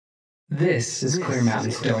This is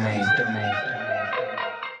Clearmountain's domain.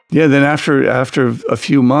 Yeah, then after a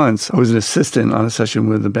few months, I was an assistant on a session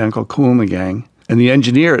with a band called Kool and the Gang. And the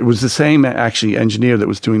engineer, it was the same actually engineer that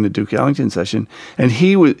was doing the Duke Ellington session. And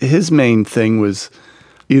his main thing was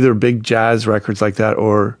either big jazz records like that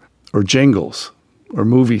or jingles or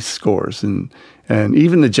movie scores. And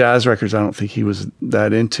even the jazz records, I don't think he was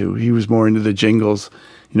that into. He was more into the jingles,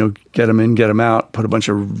 get them in, get them out, put a bunch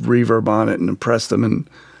of reverb on it and impress them and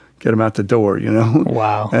get them out the door,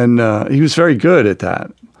 Wow. And he was very good at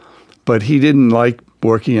that. But he didn't like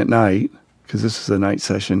working at night because this was a night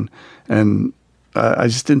session. And I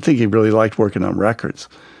just didn't think he really liked working on records.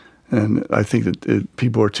 And I think that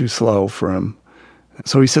people were too slow for him.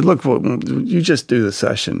 So he said, look, you just do the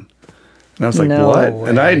session. And I was like, No what? way.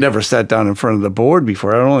 And I had never sat down in front of the board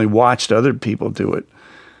before. I only watched other people do it.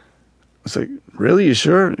 I was like, really? You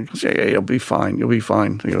sure? He goes, yeah, you'll be fine. You'll be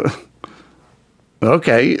fine. I go,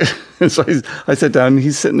 okay. And so I sat down, and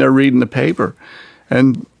he's sitting there reading the paper.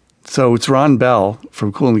 And so it's Ron Bell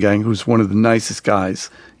from Kool and the Gang, who's one of the nicest guys.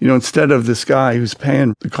 Instead of this guy who's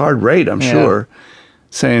paying the card rate, I'm sure,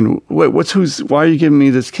 saying, why are you giving me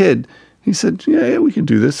this kid? He said, yeah, we can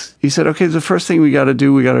do this. He said, okay, the first thing we got to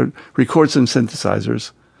do, we got to record some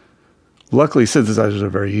synthesizers. Luckily, synthesizers are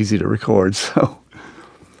very easy to record. So,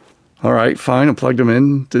 all right, fine. I plugged them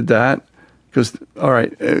in, did that. He goes, all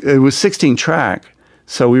right, it was 16 track.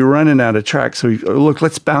 So we were running out of tracks. So look,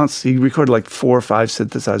 let's bounce. He recorded like 4 or 5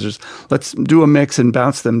 synthesizers. Let's do a mix and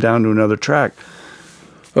bounce them down to another track.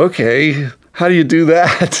 Okay, how do you do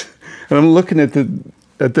that? And I'm looking at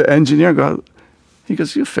the engineer. He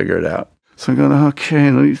goes, you'll figure it out. So I'm going, okay,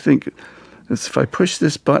 let me think. If I push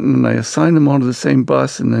this button and I assign them all to the same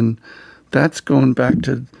bus, and then that's going back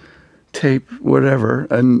to tape, whatever.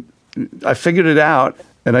 And I figured it out,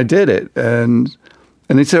 and I did it. And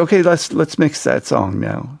they said, okay, let's mix that song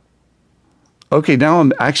now. Okay, now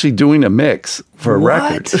I'm actually doing a mix for a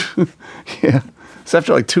record. Yeah. It's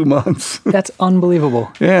after like 2 months. That's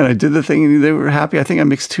unbelievable. Yeah, and I did the thing, and they were happy. I think I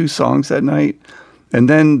mixed 2 songs that night. And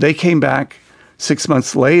then they came back 6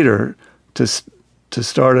 months later to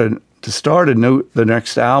start the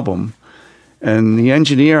next album. And the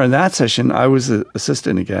engineer on that session, I was the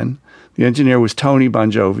assistant again. The engineer was Tony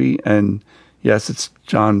Bon Jovi, and yes, it's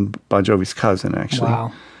John Bon Jovi's cousin, actually.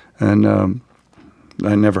 Wow. And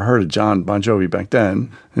I never heard of John Bon Jovi back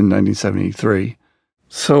then in 1973.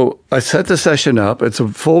 So I set the session up. It's a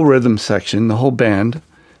full rhythm section, the whole band.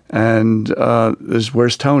 And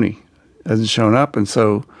where's Tony? Hasn't shown up. And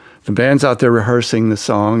so the band's out there rehearsing the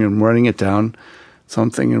song and running it down. So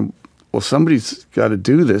I'm thinking, well, somebody's got to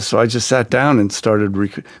do this. So I just sat down and started.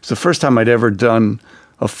 It's the first time I'd ever done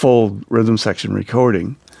a full rhythm section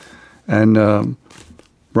recording. And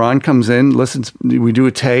Ron comes in, listens. We do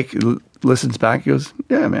a take, listens back. He goes,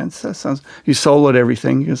 yeah, man, that sounds. He soloed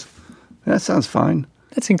everything. He goes, that sounds fine.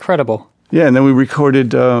 That's incredible. Yeah, and then we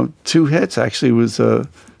recorded 2 hits. Actually, it was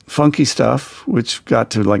Funky Stuff, which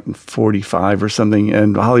got to like 45 or something,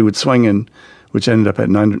 and Hollywood Swingin', which ended up at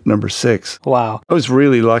number 6. Wow. I was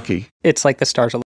really lucky. It's like the stars